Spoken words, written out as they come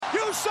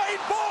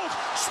Usain Bolt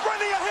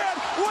sprinting ahead,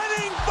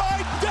 winning by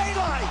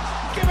daylight.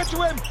 Give it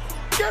to him.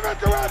 Give it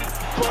to him.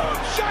 Boom,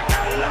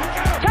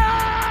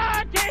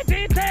 shakalaka.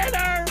 JT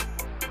Taylor.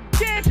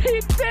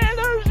 JT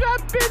Taylor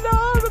champion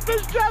of the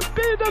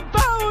champion of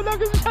bowl of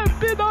the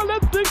champion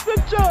Olympics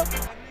and jump.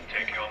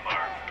 Take your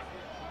mark.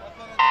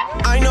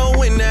 I know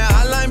when that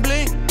hotline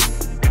blink.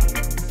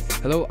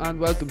 Hello and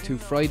welcome to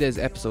Friday's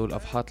episode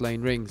of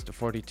Hotline Rings, the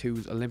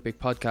 42's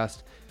Olympic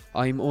podcast.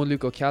 I'm Owen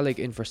Luke O'Callig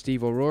in for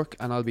Steve O'Rourke,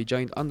 and I'll be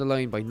joined on the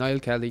line by Niall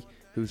Kelly,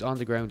 who's on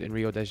the ground in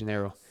Rio de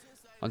Janeiro.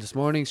 On this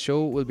morning's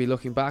show, we'll be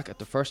looking back at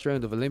the first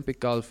round of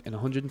Olympic golf in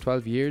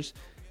 112 years.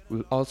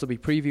 We'll also be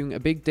previewing a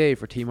big day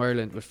for Team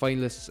Ireland with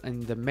finalists in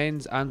the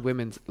men's and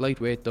women's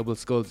lightweight double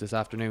sculls this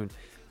afternoon.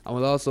 And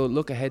we'll also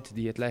look ahead to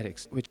the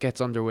athletics, which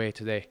gets underway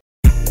today.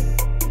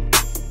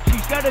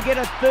 She's going to get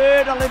a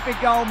third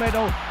Olympic gold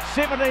medal,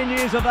 17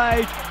 years of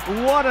age.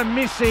 What a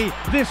missy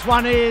this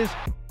one is.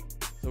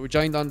 So we're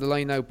joined on the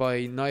line now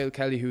by Niall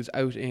Kelly, who's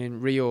out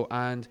in Rio.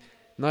 And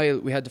Niall,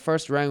 we had the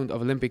first round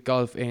of Olympic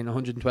golf in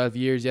 112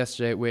 years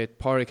yesterday with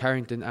Pádraig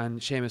Harrington and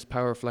Seamus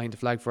Power flying the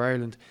flag for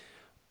Ireland.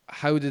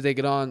 How did they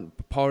get on?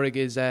 Pádraig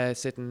is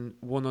sitting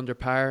one under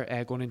par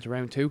going into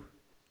round two.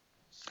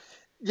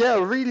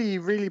 Yeah,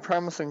 really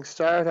promising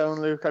start,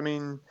 Owen Luke. I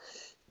mean,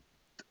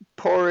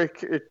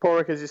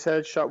 Pádraig, as you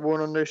said, shot one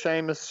under.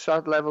 Seamus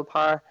shot level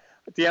par.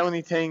 The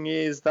only thing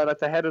is that at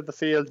the head of the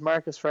field,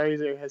 Marcus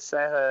Fraser has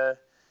set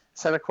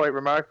a quite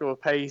remarkable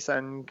pace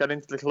and got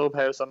into the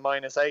clubhouse on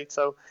 -8.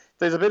 So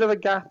there's a bit of a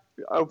gap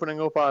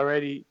opening up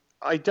already.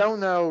 I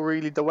don't know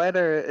really. The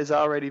weather is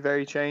already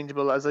very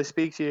changeable. As I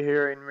speak to you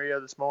here in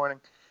Rio this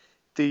morning,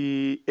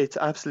 it's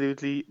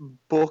absolutely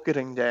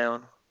bucketing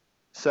down.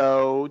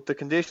 So the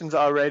conditions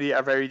already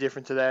are very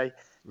different today.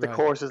 The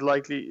course is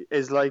likely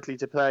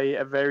to play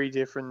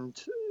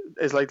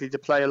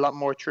a lot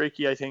more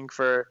tricky, I think,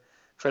 for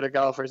the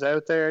golfers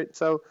out there.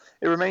 So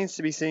it remains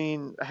to be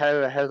seen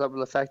how that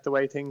will affect the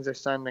way things are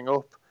standing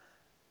up.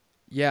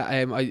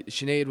 Yeah,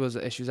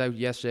 Sinead she was out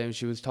yesterday and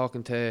she was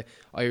talking to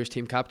Irish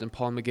team captain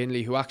Paul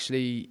McGinley, who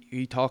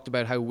he talked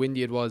about how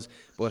windy it was,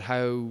 but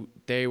how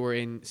they were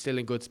still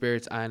in good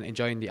spirits and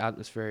enjoying the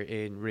atmosphere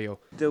in Rio.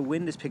 The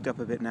wind has picked up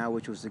a bit now,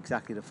 which was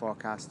exactly the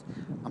forecast.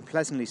 I'm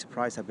pleasantly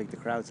surprised how big the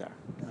crowds are.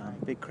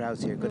 Big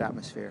crowds here, good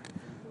atmosphere,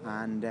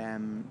 and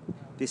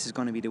this is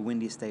going to be the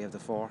windiest day of the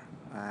four.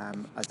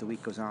 As the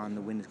week goes on,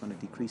 the wind is going to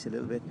decrease a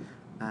little bit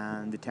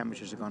and the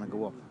temperatures are going to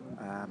go up.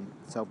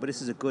 But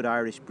this is a good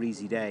Irish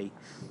breezy day.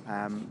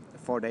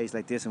 4 days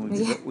like this and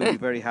we'll be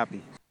very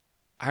happy.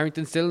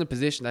 Harrington's still in a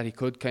position that he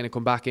could kind of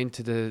come back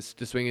into the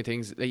swing of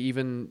things. Like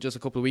even just a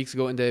couple of weeks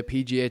ago in the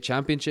PGA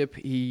Championship,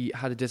 he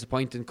had a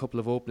disappointing couple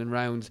of opening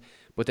rounds,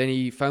 but then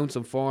he found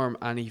some form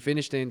and he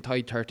finished in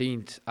tied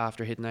 13th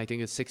after hitting, I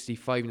think, a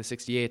 65 and a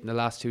 68 in the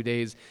last 2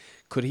 days.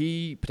 Could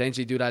he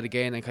potentially do that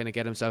again and kind of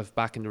get himself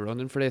back in the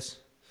running for this?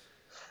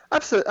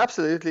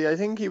 Absolutely. I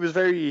think he was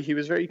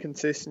very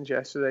consistent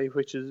yesterday,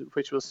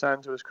 which will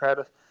stand to his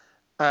credit.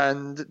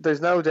 And there's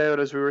no doubt,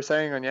 as we were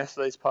saying on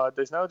yesterday's pod,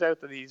 there's no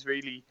doubt that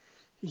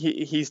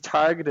he's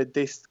targeted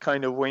this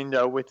kind of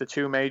window with the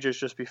two majors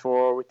just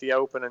before, with the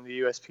Open and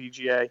the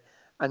USPGA,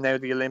 and now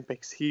the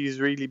Olympics.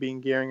 He's really been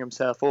gearing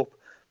himself up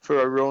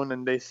for a run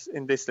in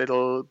this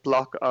little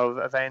block of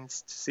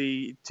events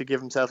to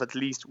give himself at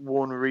least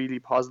one really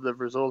positive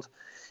result.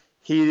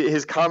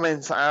 His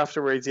comments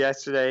afterwards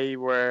yesterday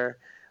were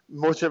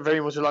very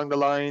much along the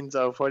lines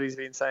of what he's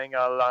been saying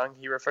all along.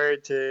 He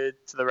referred to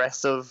the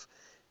rest of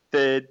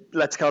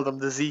let's call them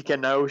the Zika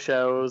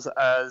no-shows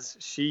as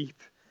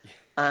sheep.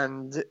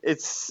 And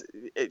it's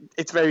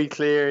very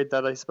clear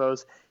that, I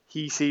suppose,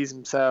 he sees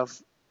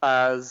himself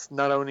as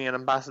not only an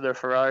ambassador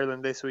for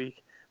Ireland this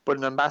week, but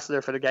an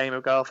ambassador for the game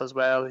of golf as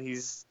well.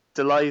 He's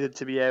delighted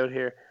to be out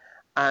here,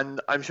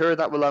 and I'm sure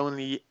that will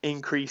only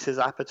increase his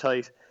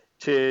appetite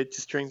to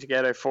string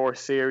together 4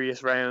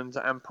 serious rounds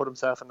and put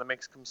himself in the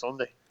mix come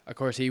Sunday. Of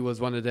course, he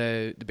was one of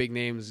the big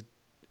names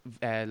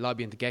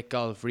lobbying to get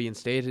golf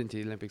reinstated into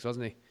the Olympics,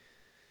 wasn't he?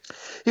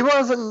 He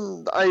was,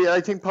 and I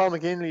think Paul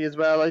McGinley as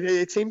well.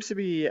 It seems to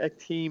be a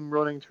theme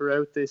running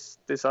throughout this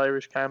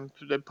Irish camp.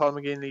 Paul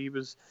McGinley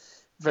was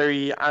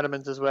very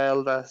adamant as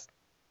well that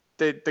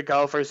the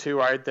golfers who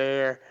are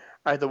there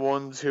are the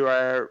ones who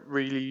are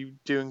really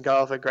doing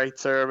golf a great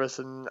service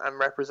and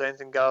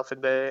representing golf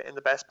in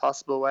the best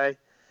possible way.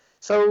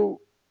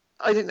 So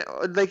I don't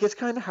know, it's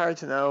kind of hard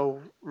to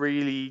know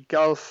really.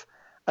 Golf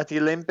at the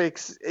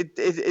Olympics,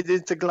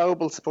 it's a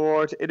global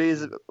sport. It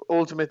is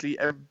ultimately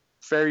a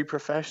very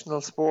professional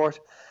sport,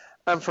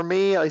 and for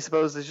me, I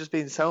suppose there's just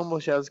been so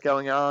much else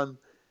going on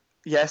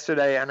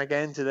yesterday and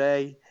again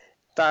today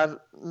that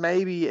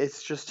maybe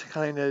it's just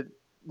kind of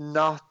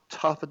not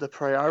top of the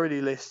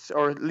priority list,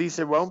 or at least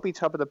it won't be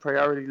top of the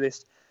priority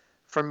list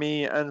for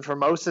me and for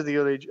most of the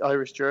other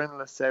Irish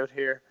journalists out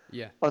here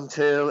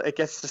until it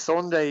gets to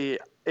Sunday,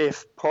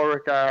 if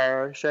Pádraig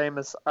or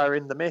Seamus are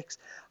in the mix.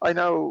 I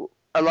know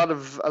a lot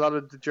of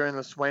the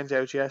journalists went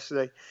out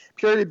yesterday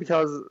purely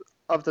because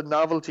of the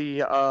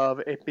novelty of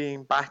it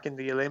being back in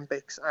the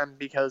Olympics, and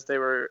because they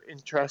were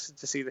interested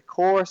to see the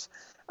course,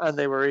 and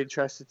they were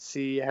interested to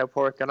see how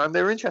Pork got on.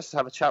 They were interested to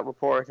have a chat with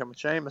Pork and with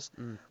Seamus.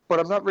 But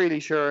I'm not really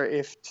sure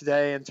if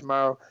today and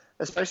tomorrow,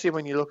 especially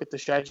when you look at the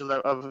schedule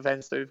of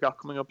events that we've got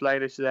coming up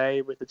later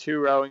today with the 2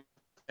 rowing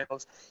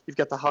finals, you've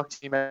got the hockey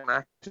team out in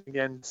action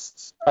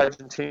against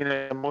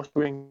Argentina and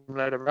must-win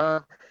out of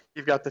Iran.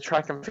 You've got the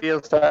track and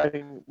field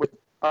starting with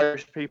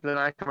Irish people in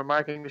action, or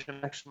Mark English in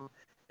action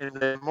in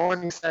the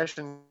morning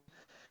session.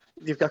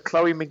 You've got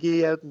Chloe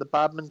McGee out in the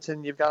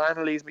badminton. You've got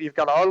Annalise. You've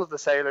got all of the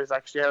sailors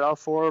actually out. All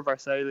 4 of our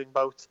sailing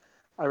boats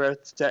are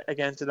out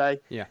again today.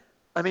 Yeah.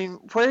 I mean,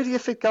 where do you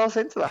fit golf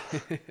into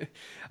that?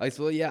 I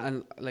suppose, yeah,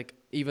 and like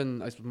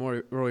even I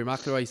suppose Rory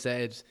McIlroy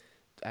said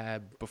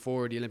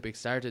before the Olympics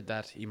started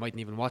that he mightn't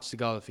even watch the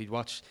golf. He'd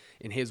watch,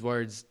 in his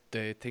words,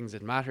 the things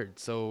that mattered.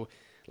 So,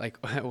 like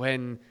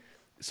when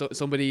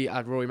somebody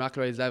at Rory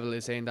McIlroy's level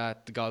is saying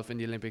that the golf in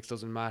the Olympics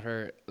doesn't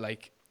matter,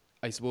 like,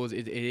 I suppose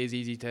it is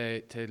easy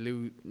to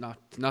lose,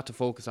 not to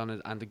focus on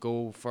it and to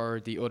go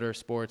for the other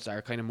sports that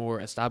are kind of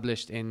more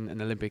established in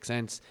an Olympic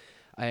sense.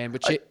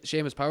 But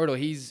Seamus Power, though,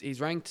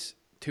 he's ranked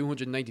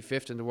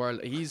 295th in the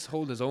world. He's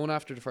holding his own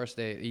after the first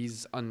day.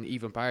 He's on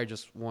even par,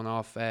 just one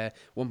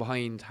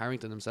behind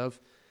Harrington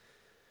himself.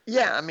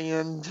 Yeah, I mean,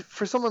 and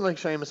for someone like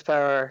Seamus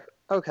Power,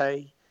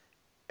 okay,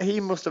 he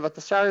must have, at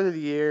the start of the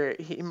year,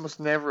 he must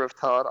never have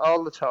thought,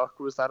 all the talk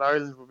was that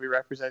Ireland would be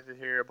represented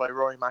here by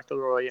Rory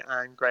McIlroy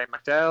and Graham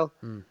McDowell.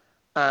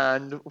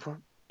 And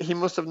he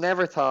must have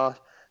never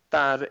thought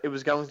that it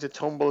was going to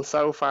tumble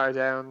so far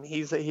down. He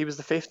was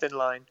the 5th in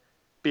line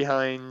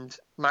behind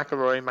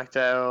McIlroy,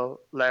 McDowell,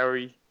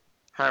 Lowry,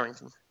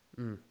 Harrington.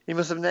 He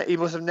must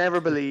have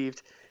never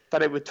believed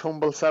that it would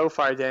tumble so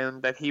far down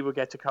that he would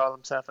get to call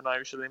himself an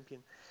Irish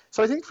Olympian.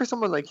 So I think for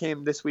someone like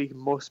him, this week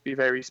must be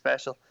very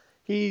special.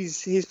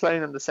 He's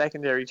playing on the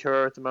secondary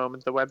tour at the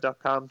moment, the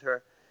Web.com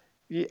tour.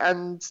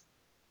 And,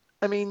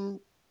 I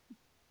mean,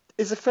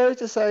 is it fair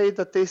to say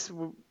that this,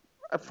 when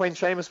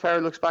Seamus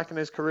Power looks back in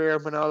his career,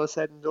 when all is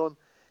said and done,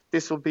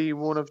 this will be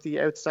one of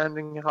the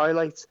outstanding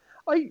highlights?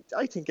 I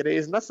think it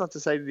is, and that's not to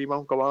say that he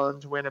won't go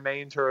on to win a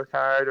main tour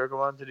card or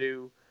go on to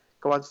do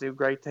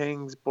great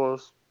things,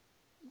 but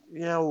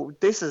you know,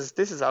 this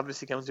is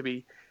obviously going to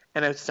be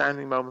an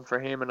outstanding moment for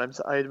him, and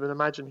I would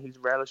imagine he's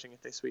relishing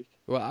it this week.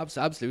 Well,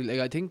 absolutely.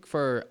 Like, I think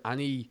for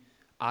any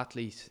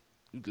athlete,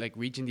 like,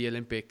 reaching the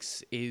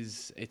Olympics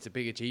it's a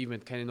big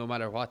achievement, kind of no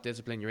matter what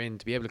discipline you're in.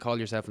 To be able to call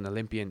yourself an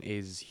Olympian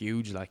is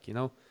huge, like, you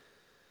know.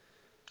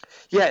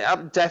 Yeah,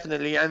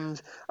 definitely,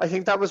 and I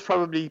think that was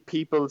probably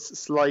people's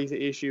slight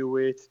issue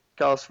with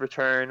golf's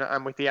return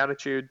and with the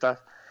attitude that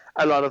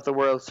a lot of the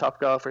world's top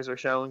golfers are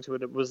showing to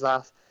it. It was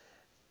that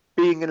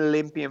being an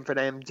Olympian for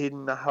them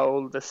didn't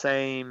hold the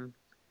same.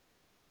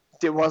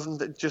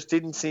 It just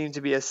didn't seem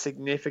to be as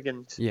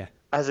significant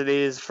as it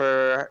is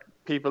for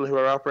people who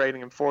are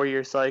operating in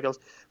 4-year cycles.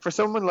 For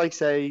someone like,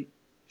 say,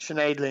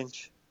 Sinead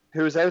Lynch,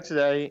 who is out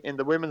today in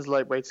the women's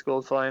lightweight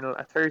scull final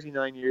at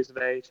 39 years of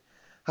age,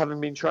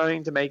 having been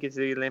trying to make it to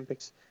the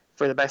Olympics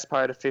for the best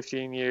part of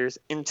 15 years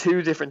in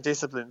 2 different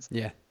disciplines.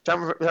 Yeah.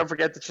 Don't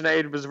forget that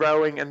Sinead was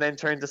rowing and then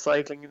turned to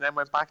cycling and then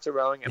went back to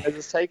rowing, and it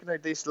has taken her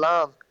this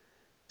long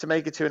to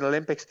make it to an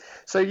Olympics.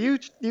 So you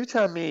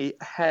tell me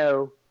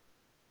how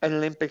an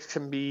Olympics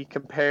can be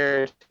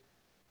compared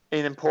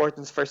in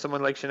importance for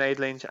someone like Sinead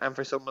Lynch and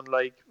for someone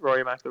like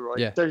Rory McIlroy.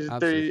 Yeah,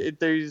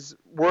 there's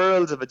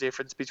worlds of a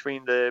difference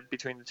between the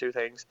 2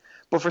 things.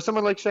 But for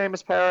someone like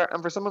Seamus Power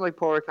and for someone like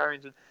Pork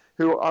Harrington,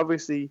 who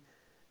obviously,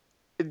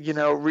 you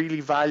know, really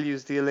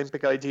values the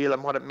Olympic ideal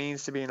and what it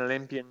means to be an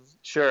Olympian,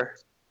 sure.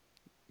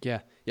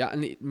 Yeah,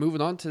 and moving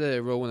on to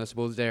the rowing, I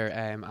suppose, there,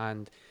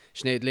 and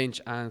Sinead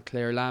Lynch and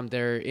Claire Lamb,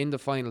 they're in the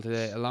final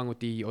today along with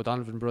the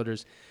O'Donovan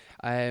brothers.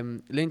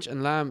 Lynch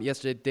and Lamb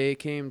yesterday, they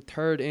came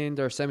 3rd in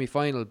their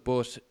semi-final,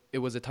 but it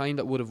was a time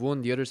that would have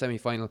won the other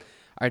semi-final.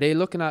 Are they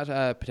looking at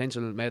a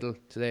potential medal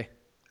today?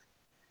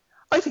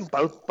 I think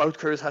both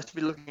crews have to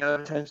be looking at a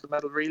potential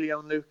medal, really,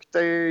 on Luke.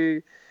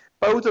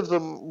 Both of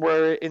them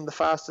were in the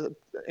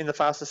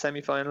fastest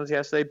semi-finals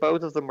yesterday.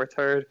 Both of them were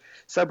 3rd.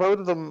 So both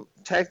of them,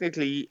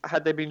 technically,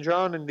 had they been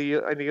drawn on the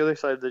other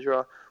side of the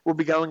draw, would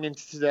be going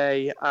into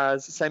today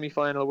as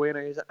semi-final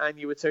winners. And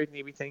you would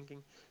certainly be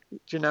thinking, do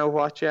you know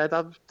what? Yeah,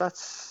 they've got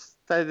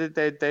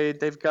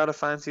to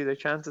fancy their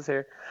chances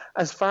here.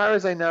 As far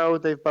as I know,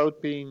 they've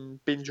both been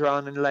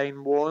drawn in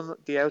lane 1,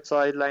 the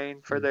outside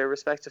lane, for their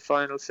respective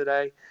finals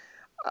today.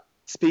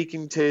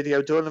 Speaking to the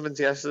O'Donovans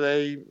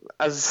yesterday,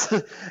 as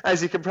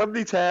you can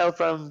probably tell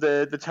from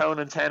the tone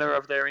and tenor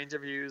of their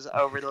interviews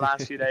over the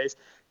last few days,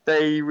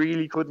 they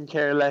really couldn't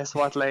care less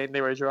what lane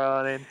they were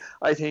drawn in.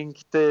 I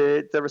think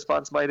the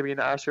response might have been,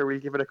 sure, we'll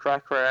give it a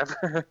crack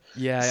wherever.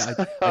 Yeah,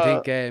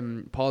 I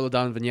think Paul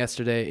O'Donovan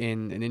yesterday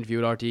in an interview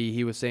with RT,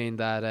 he was saying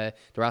that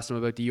they're asking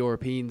him about the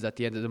Europeans at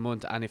the end of the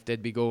month and if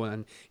they'd be going,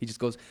 and he just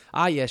goes,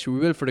 yeah, sure, we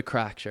will for the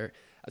crack, sure.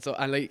 So,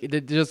 and like,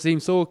 they just seem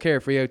so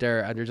carefree out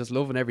there, and they're just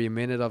loving every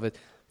minute of it.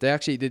 They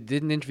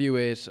did an interview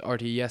with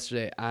RT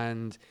yesterday,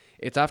 and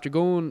It's after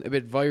going a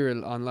bit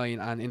viral online,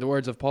 and in the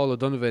words of Paul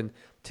O'Donovan,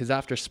 'tis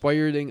after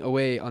spiralling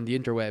away on the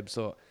interweb.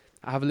 So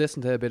I have a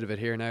listen to a bit of it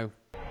here now.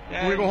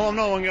 We'll go home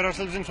now and get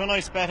ourselves into a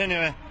nice bed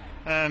anyway.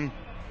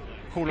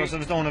 Cool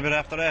ourselves down a bit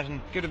after that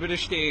and get a bit of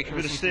steak.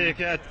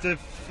 Yeah. The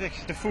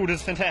food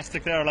is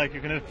fantastic there. Like,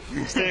 you can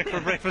have steak for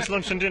breakfast,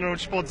 lunch and dinner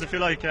with spuds if you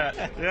like.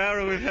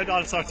 Yeah, we've had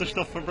all sorts of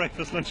stuff for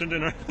breakfast, lunch and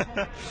dinner.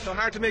 So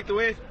hard to make the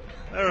weight?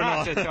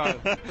 Not at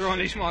all. We're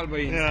only small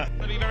boys. Yeah.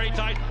 It'll be very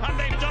tight, and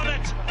they've done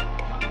it.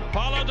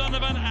 Paul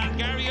O'Donovan and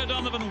Gary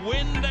O'Donovan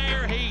win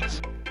their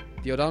heat.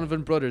 The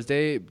O'Donovan brothers,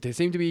 they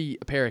seem to be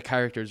a pair of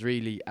characters,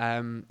 really.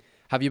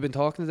 Have you been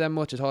talking to them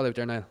much at all out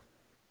there now?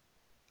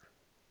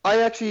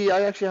 I actually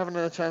haven't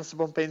had a chance to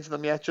bump into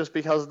them yet, just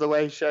because of the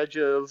way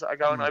schedules are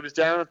going. I was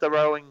down at the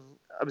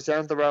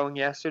rowing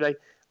yesterday,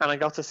 and I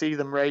got to see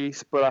them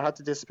race, but I had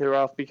to disappear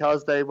off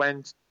because they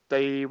went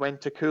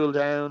to cool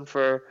down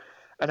for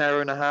an hour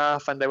and a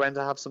half, and they went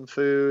to have some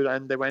food,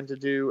 and they went to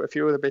do a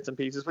few other bits and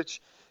pieces,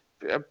 which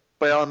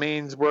by all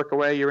means work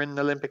away. You're in an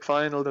Olympic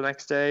final the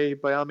next day,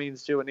 by all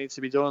means do what needs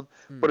to be done.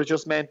 But it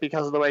just meant,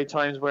 because of the way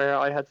times where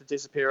I had to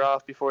disappear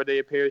off before they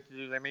appeared to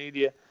do their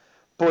media.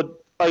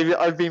 But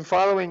I've been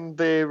following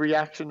the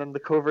reaction and the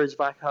coverage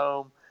back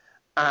home,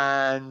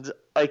 and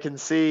I can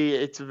see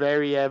it's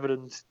very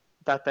evident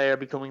that they are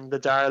becoming the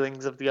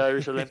darlings of the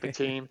Irish Olympic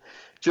team,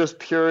 just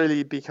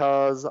purely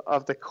because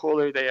of the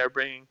colour they are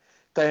bringing.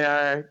 They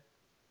are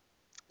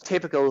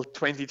typical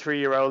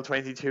 23-year-old,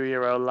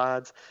 22-year-old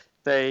lads.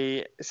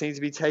 They seem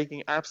to be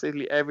taking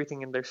absolutely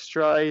everything in their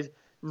stride.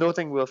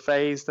 Nothing will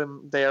faze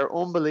them. They are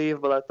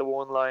unbelievable at the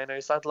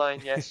one-liners. That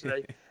line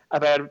yesterday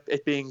about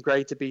it being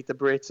great to beat the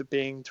Brits, it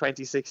being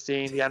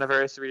 2016, the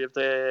anniversary of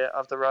the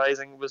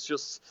Rising, was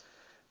just,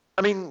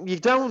 I mean, you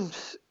don't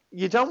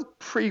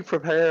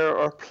pre-prepare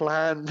or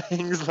plan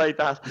things like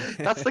that.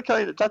 That's the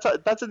kind of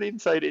that's an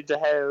insight into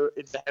how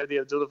the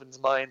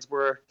O'Donovan's minds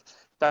work.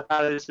 That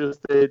is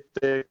just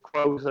the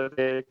quote or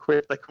the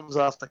quip that comes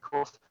off the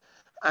cuff,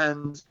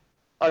 and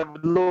I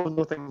would love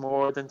nothing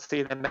more than to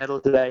see them medal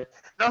today.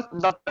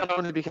 Not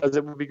only because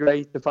it would be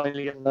great to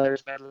finally get an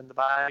Irish medal in the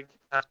bag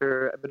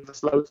after a bit of a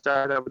slow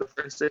start over the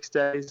first 6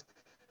 days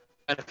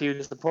and a few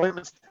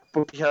disappointments,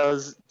 but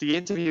because the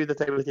interview that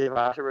they will give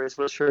afterwards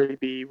will surely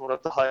be one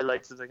of the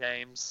highlights of the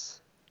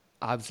games.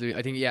 Absolutely.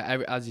 I think,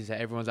 yeah, as you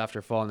said, everyone's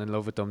after falling in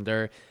love with them.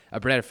 They're a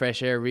breath of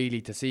fresh air, really,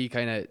 to see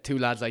kind of two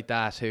lads like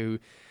that who,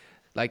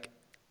 like,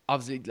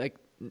 obviously, like,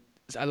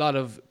 a lot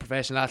of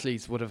professional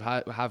athletes would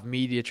have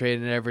media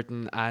training and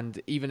everything,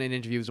 and even in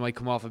interviews might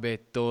come off a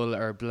bit dull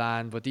or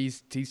bland, but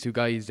these two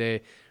guys,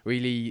 they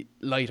really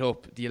light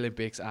up the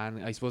Olympics,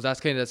 and I suppose that's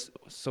kind of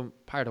some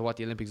part of what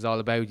the Olympics is all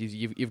about.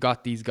 You've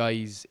got these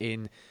guys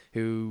in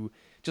who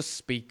just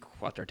speak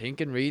what they're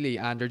thinking, really,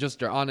 and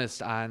they're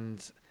honest,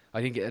 and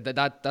I think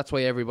that's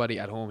why everybody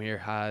at home here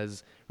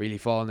has really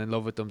fallen in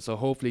love with them. So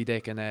hopefully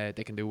they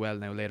can do well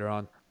now later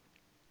on.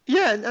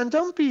 Yeah, and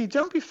don't be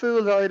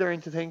fooled either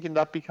into thinking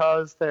that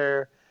because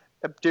they're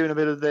doing a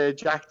bit of the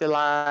Jack the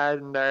Lad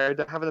and they're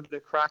having a bit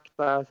of crack,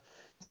 that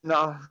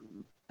not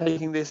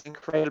taking this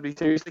incredibly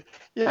seriously.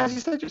 Yeah, as you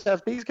said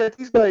yourself, these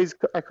guys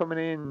are coming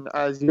in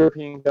as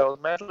European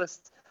gold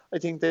medalists. I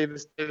think they've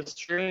a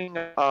string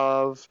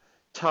of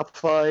top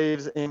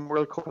fives in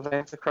World Cup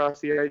events across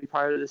the early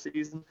part of the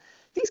season.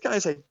 These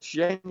guys are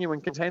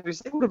genuine contenders.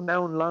 They would have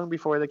known long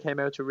before they came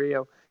out to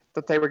Rio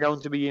that they were going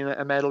to be in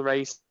a medal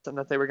race and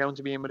that they were going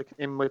to be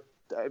in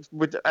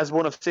with as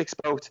one of six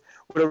boats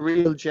with a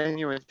real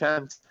genuine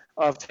chance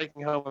of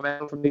taking home a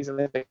medal from these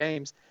Olympic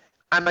Games.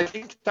 And I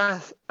think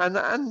that and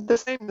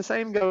the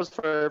same goes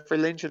for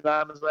Lynch and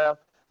Lamb as well.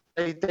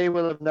 They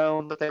will have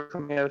known that they were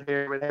coming out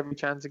here with every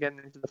chance of getting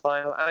into the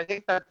final. And I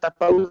think that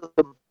both of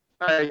them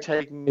are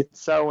taking it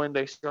so in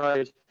their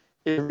stride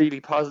is really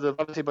positive.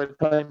 Obviously, by the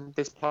time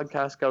this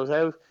podcast goes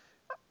out,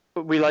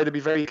 we'll either be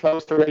very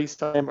close to race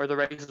time or the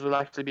races will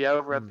actually be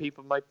over, and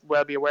people might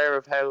well be aware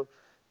of how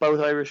both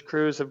Irish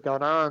crews have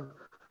gone on.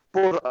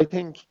 But I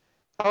think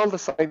all the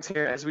signs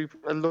here, as we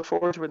look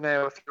forward to it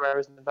now a few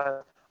hours in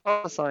advance,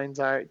 all the signs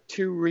are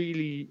two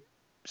really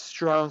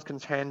strong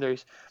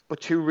contenders, but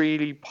two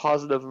really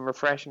positive and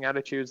refreshing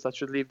attitudes that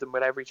should leave them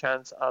with every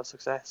chance of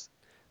success.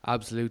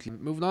 Absolutely.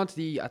 Moving on to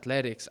the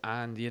athletics,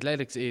 and the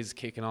athletics is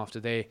kicking off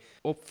today.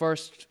 Up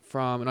first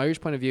from an Irish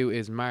point of view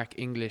is Mark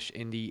English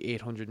in the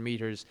 800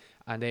 metres,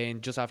 and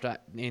then just after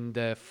that, in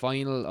the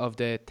final of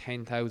the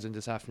 10,000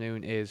 this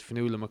afternoon, is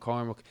Fionnuala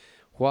McCormack.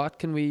 What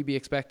can we be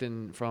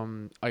expecting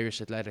from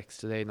Irish athletics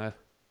today, Niall?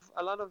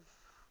 A lot of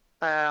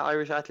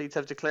Irish athletes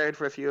have declared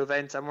for a few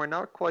events, and we're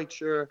not quite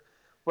sure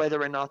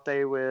whether or not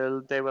they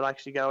will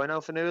actually go. I know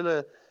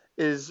Fionnuala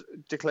is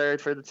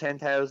declared for the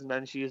 10,000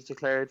 and she is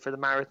declared for the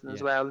marathon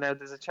as well. Now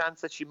there's a chance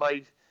that she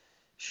might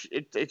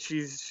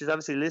she's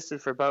obviously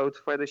listed for both.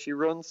 Whether she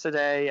runs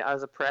today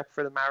as a prep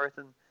for the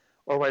marathon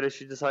or whether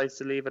she decides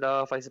to leave it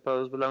off, I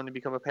suppose, will only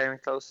become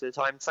apparent close to the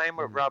time. Same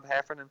with Rob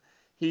Heffernan.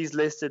 He's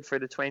listed for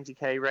the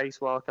 20k race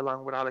walk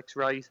along with Alex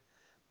Wright,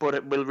 but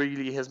it will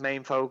really, his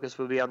main focus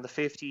will be on the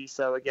 50.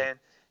 So again,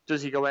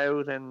 does he go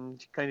out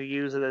and kind of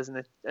use it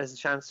as a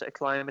chance to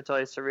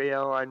acclimatise to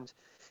Rio and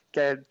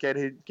get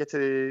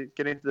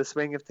into the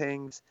swing of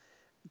things?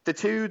 The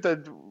two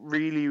that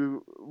really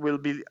will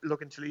be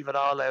looking to leave it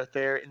all out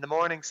there, in the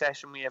morning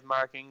session we have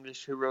Mark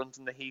English, who runs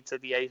in the heats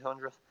of the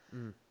 800,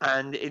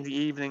 and in the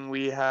evening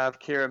we have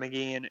Ciara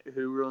Mageean,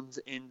 who runs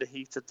in the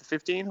heats of the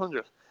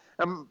 1500.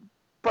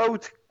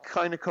 Both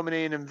kind of coming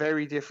in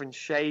very different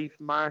shape.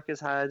 Mark has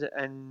had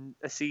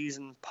a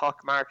season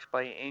pockmarked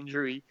by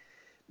injury,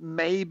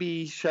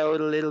 maybe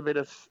showed a little bit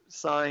of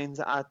signs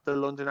at the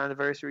London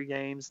Anniversary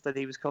Games that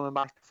he was coming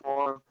back to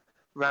form,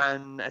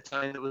 ran a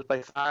time that was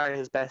by far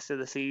his best of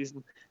the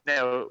season.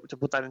 Now, to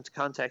put that into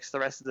context, the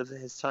rest of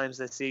his times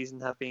this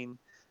season have been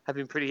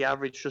pretty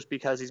average, just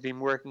because he's been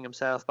working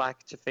himself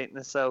back to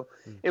fitness. So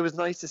it was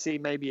nice to see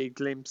maybe a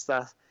glimpse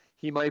that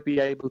he might be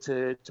able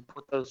to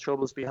put those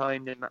troubles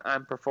behind him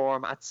and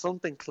perform at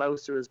something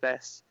close to his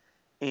best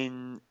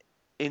in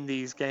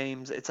these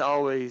games. It's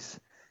always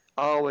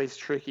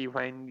tricky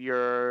when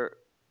your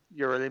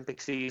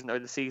Olympic season, or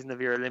the season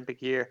of your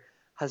Olympic year,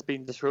 has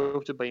been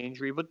disrupted by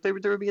injury. But there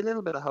would be a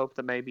little bit of hope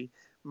that maybe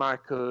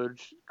Mark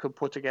could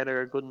put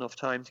together a good enough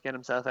time to get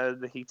himself out of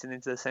the heats and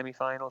into the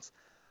semi-finals.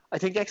 I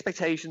think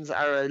expectations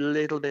are a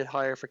little bit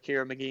higher for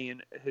Ciara Mageean,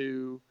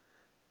 who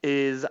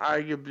is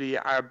arguably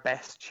our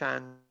best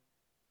chance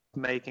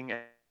of making a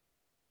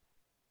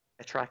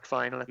track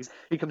final.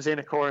 He comes in,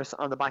 of course,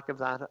 on the back of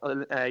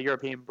that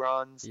European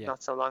bronze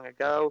not so long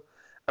ago.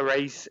 A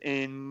race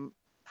in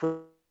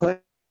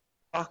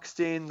boxed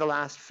in the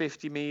last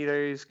 50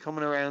 metres,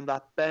 coming around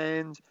that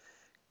bend.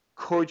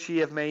 Could she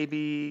have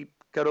maybe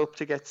got up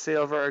to get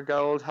silver or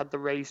gold had the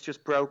race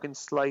just broken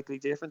slightly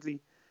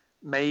differently?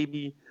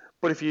 Maybe.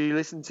 But if you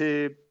listen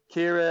to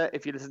Ciara,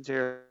 if you listen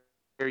to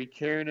Gary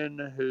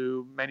Kiernan,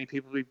 who many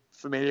people will be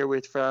familiar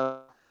with from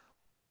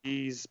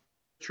his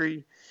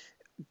tree,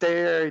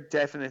 they're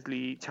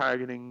definitely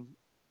targeting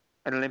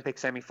an Olympic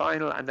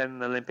semi-final and then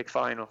an Olympic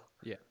final.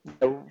 Yeah.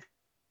 So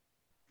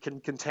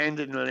can contend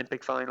in an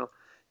Olympic final.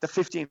 The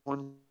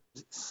 1500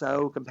 is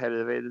so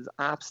competitive. It is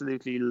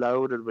absolutely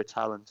loaded with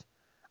talent.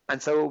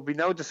 And so it would be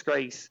no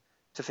disgrace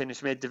to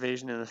finish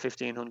mid-division in the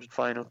 1500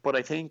 final. But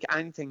I think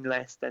anything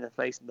less than a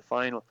place in the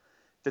final,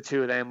 the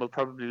two of them will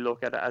probably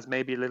look at it as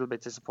maybe a little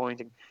bit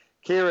disappointing.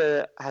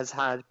 Ciara has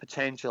had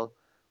potential,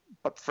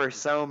 but for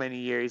so many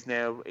years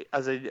now,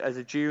 as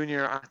a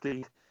junior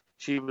athlete,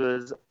 she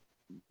was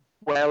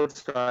well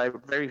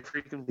described, very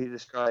frequently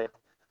described,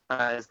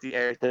 as the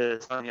heir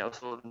to Sonia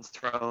O'Sullivan's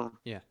throne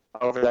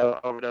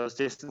over those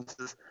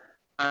distances.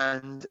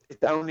 And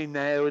it's only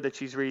now that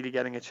she's really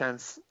getting a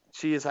chance.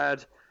 She has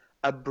had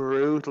a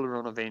brutal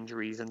run of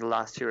injuries in the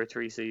last 2 or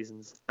 3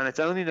 seasons. And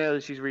it's only now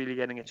that she's really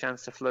getting a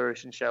chance to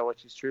flourish and show what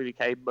she's truly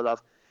capable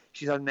of.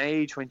 She's at an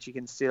age when she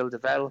can still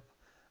develop.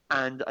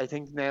 And I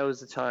think now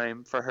is the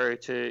time for her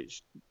to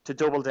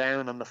double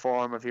down on the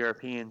form of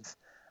Europeans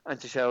and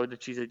to show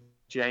that she's a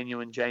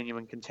genuine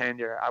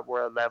contender at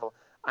world level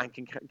and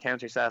can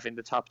count herself in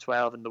the top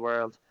 12 in the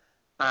world.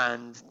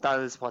 And that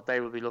is what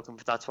they will be looking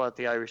for. That's what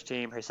the Irish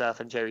team,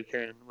 herself and Jerry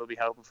Kiernan, will be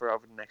hoping for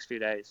over the next few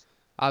days.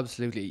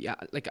 Absolutely. Yeah,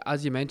 like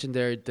as you mentioned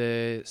there,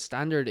 the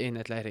standard in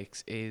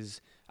athletics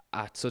is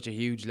at such a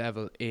huge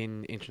level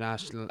in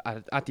international,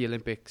 at the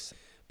Olympics.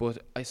 But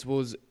I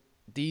suppose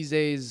these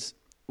days,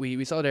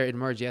 we saw there it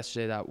emerged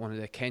yesterday that one of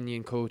the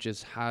Kenyan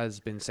coaches has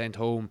been sent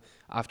home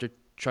after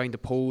trying to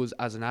pose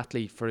as an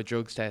athlete for a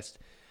drugs test.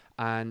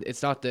 And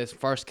it's not the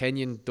first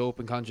Kenyan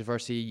doping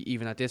controversy,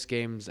 even at this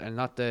Games, and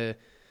not the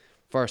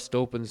first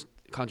doping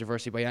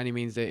controversy by any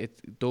means.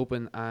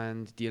 Doping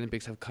and the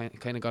Olympics have kind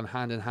of gone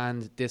hand in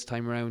hand this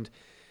time around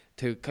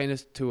to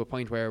a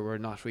point where we're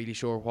not really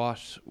sure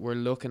what we're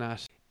looking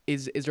at.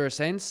 Is there a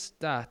sense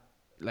that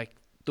like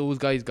those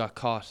guys got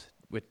caught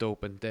with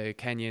doping, the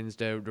Kenyans,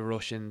 the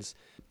Russians?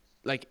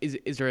 Like,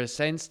 is there a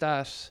sense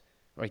that,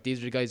 right, these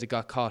are the guys that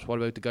got caught, what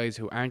about the guys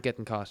who aren't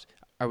getting caught?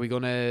 Are we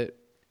going to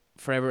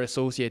forever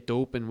associate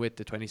doping with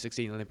the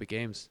 2016 Olympic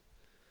Games?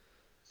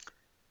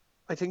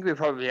 I think we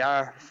probably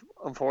are,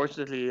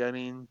 unfortunately. I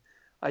mean,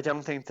 I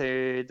don't think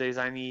there's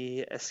any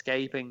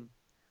escaping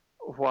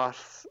the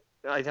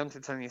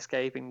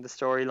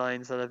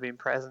storylines that have been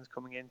present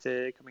coming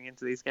into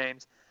these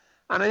games.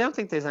 And I don't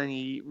think there's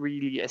any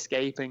really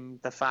escaping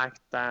the fact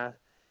that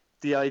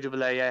the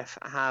IAAF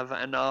have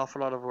an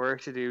awful lot of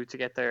work to do to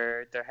get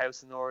their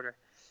house in order.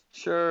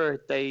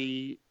 Sure,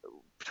 they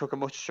took a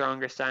much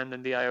stronger stand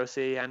than the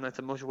IOC, and that's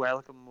a much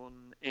welcome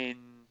one in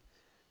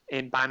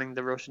banning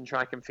the Russian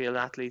track and field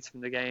athletes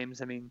from the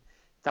games. I mean,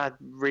 that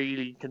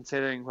really,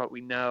 considering what we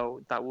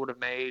know, that would have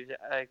made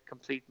a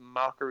complete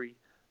mockery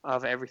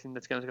of everything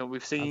that's going to go.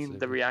 We've seen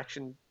the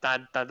reaction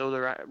that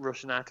other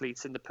Russian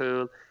athletes in the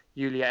pool,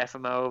 Yulia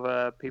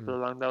Efimova, people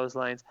along those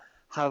lines,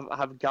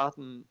 have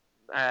gotten.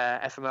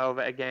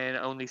 Efimova again,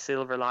 only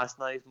silver last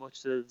night,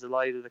 much to the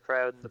delight of the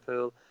crowd in the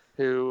pool,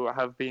 who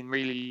have been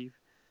really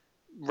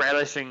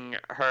relishing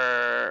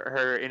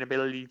her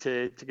inability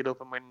to get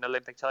up and win an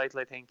Olympic title,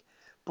 I think.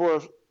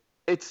 But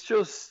it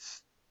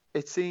seems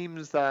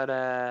that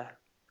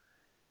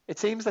it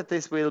seems that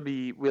this will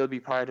be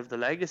part of the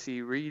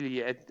legacy,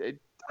 really.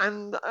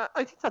 And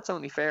I think that's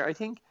only fair. I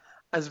think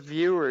as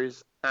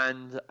viewers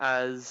and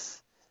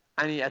as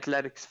any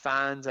athletics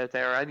fans out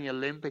there, or any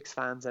Olympics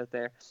fans out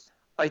there,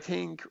 I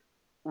think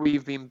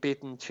we've been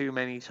bitten too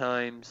many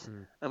times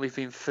and we've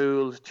been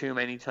fooled too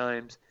many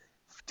times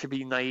to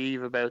be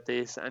naive about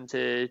this, and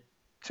to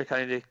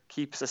kind of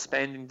keep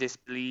suspending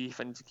disbelief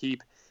and to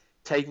keep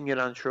taking it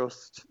on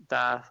trust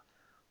that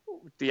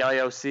the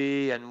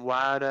IOC and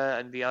WADA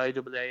and the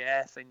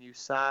IAAF and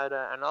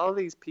USADA and all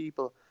these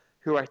people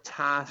who are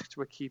tasked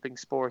with keeping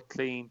sport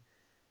clean,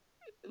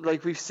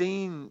 like we've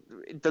seen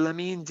the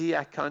Lamine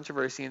Diack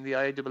controversy in the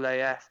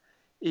IAAF,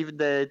 even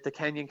the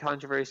Kenyan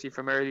controversy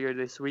from earlier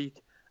this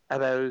week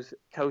about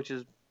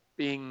coaches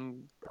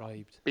being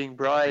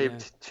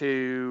bribed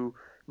to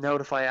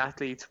notify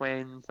athletes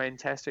when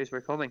testers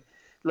were coming.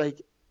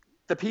 Like,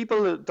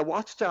 the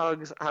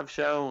watchdogs have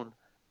shown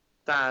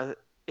that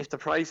if the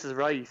price is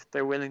right,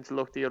 they're willing to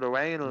look the other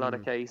way in a lot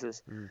of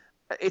cases.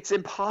 It's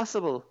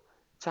impossible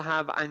to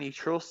have any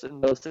trust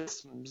in those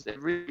systems.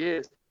 It really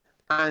is.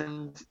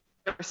 And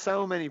there are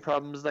so many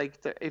problems. Like,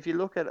 if you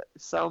look at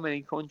so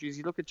many countries,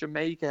 you look at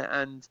Jamaica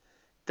and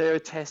their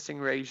testing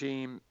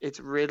regime, it's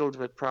riddled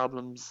with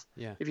problems.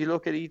 Yeah. If you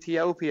look at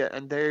Ethiopia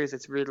and theirs,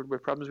 it's riddled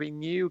with problems. We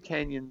knew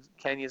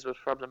Kenya's was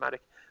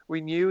problematic.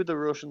 We knew the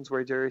Russians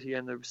were dirty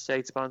and the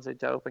state-sponsored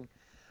doping.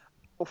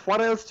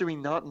 What else do we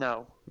not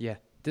know? Yeah,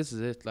 this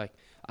is it. Like,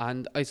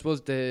 and I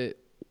suppose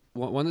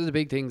one of the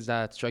big things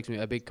that strikes me,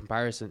 a big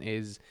comparison,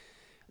 is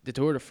the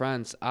Tour de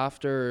France.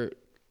 After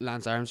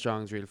Lance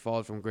Armstrong's real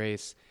fall from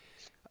grace,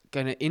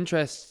 kind of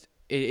interest,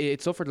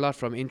 it suffered a lot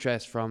from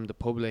interest from the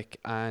public,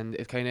 and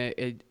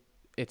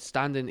it's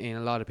standing in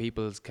a lot of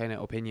people's kind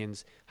of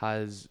opinions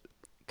has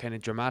kind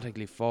of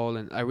dramatically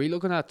fallen. Are we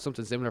looking at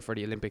something similar for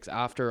the Olympics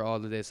after all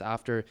of this,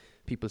 after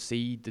people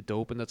see the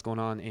doping that's going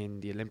on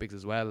in the Olympics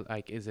as well?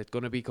 Like, is it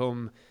going to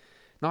become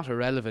not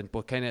irrelevant,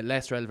 but kind of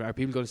less relevant? Are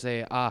people going to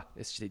say,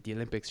 it's the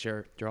Olympics,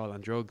 sure, they're all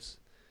on drugs?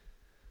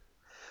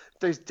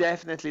 There's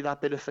definitely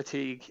that bit of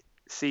fatigue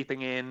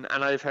seeping in,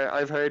 and I've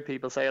heard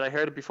people say it. I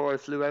heard it before I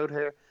flew out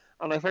here,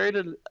 and I've heard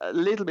it a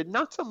little bit,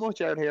 not so much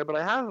out here, but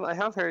I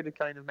have heard it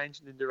kind of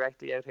mentioned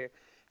indirectly out here.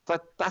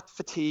 That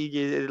fatigue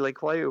is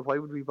like, why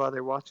would we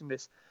bother watching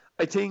this?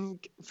 I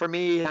think for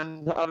me,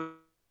 and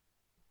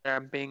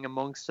being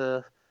amongst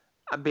the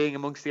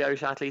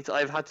Irish athletes,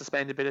 I've had to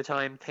spend a bit of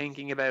time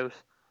thinking about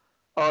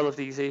all of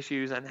these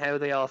issues and how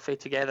they all fit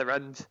together,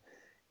 and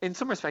in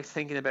some respects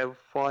thinking about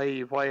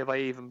why have I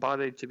even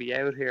bothered to be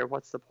out here?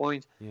 What's the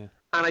point? Yeah.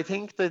 And I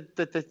think that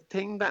the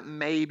thing that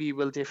maybe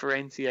will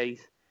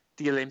differentiate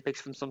the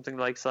Olympics from something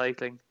like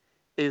cycling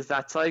is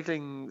that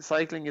cycling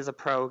is a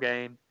pro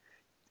game.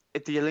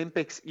 At the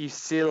Olympics, you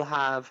still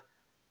have,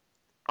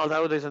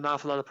 although there's an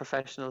awful lot of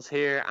professionals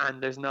here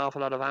and there's an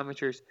awful lot of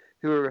amateurs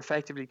who are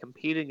effectively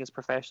competing as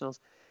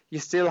professionals, you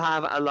still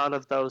have a lot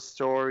of those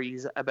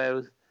stories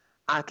about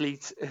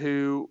athletes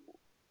who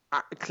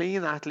are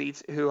clean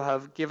athletes who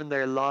have given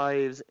their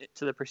lives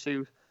to the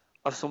pursuit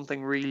of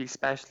something really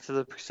special, to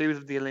the pursuit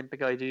of the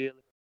Olympic ideal.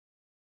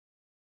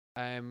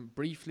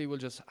 Briefly, we'll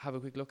just have a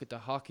quick look at the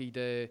hockey.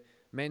 The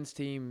men's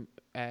team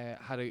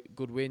had a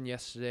good win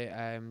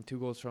yesterday. 2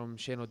 goals from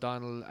Shane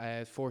O'Donnell,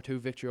 4-2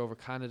 victory over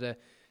Canada.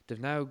 They've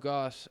now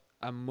got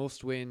a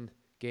must-win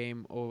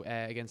game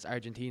against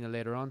Argentina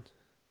later on.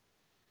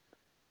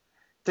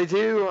 They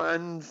do,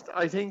 and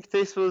I think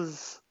this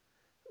was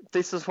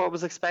what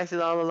was expected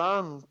all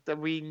along. That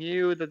we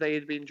knew that they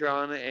had been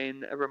drawn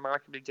in a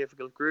remarkably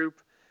difficult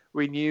group.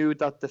 We knew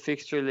that the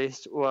fixture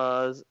list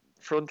was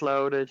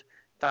front-loaded,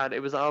 that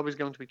it was always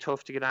going to be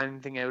tough to get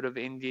anything out of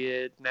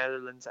India,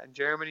 Netherlands and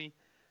Germany.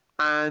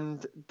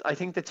 And I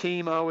think the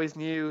team always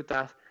knew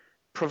that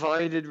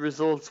provided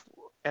results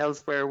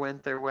elsewhere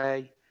went their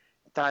way,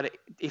 that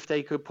if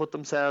they could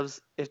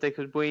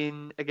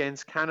win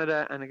against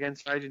Canada and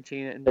against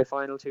Argentina in their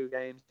final 2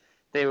 games,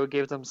 they would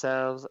give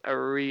themselves a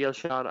real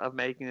shot of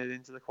making it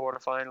into the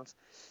quarterfinals.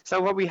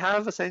 So what we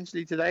have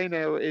essentially today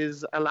now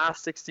is a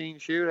last 16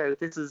 shootout.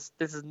 This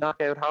is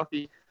knockout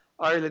hockey.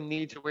 Ireland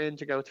need to win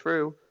to go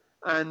through,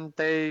 and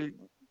I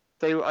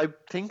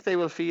think they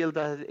will feel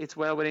that it's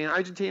well within.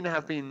 Argentina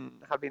have been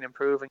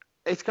improving.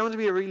 It's going to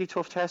be a really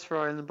tough test for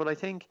Ireland, but I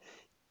think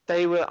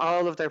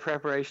all of their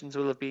preparations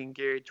will have been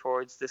geared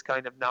towards this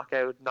kind of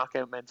knockout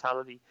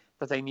mentality,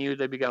 that they knew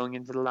they'd be going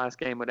into the last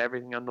game with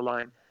everything on the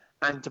line.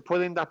 And to put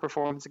in that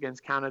performance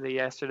against Canada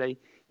yesterday,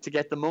 to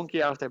get the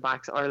monkey off their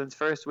backs, Ireland's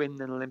first win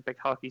in an Olympic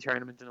hockey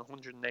tournament in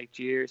 108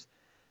 years,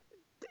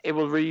 it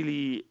will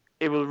really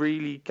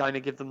kind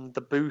of give them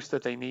the boost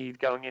that they need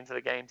going into the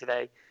game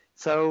today.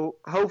 So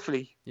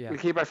hopefully, we'll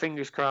keep our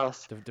fingers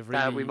crossed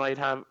that we might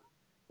have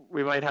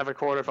a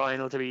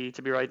quarter-final to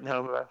be writing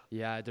home about.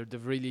 Yeah,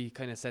 they've really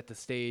kind of set the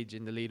stage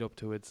in the lead up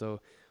to it,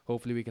 so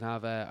hopefully we can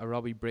have a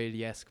Robbie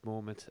Brady-esque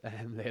moment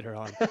later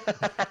on.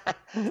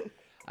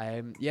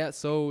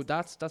 So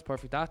that's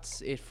perfect.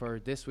 That's it for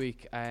this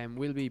week.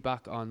 We'll be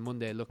back on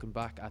Monday looking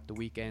back at the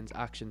weekend's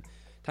action.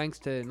 Thanks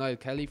to Niall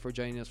Kelly for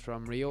joining us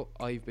from Rio.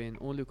 I've been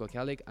Owen Luke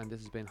O'Kellig and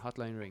this has been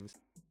Hotline Rings.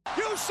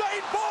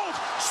 Usain Bolt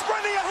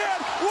sprinting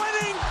ahead,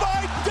 winning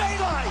by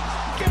daylight.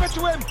 Give it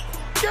to him.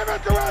 Give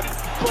it to him.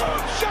 Boom,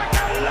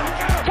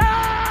 shakalaka.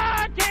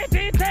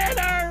 JT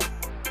Taylor!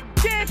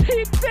 JT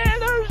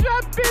Taylor's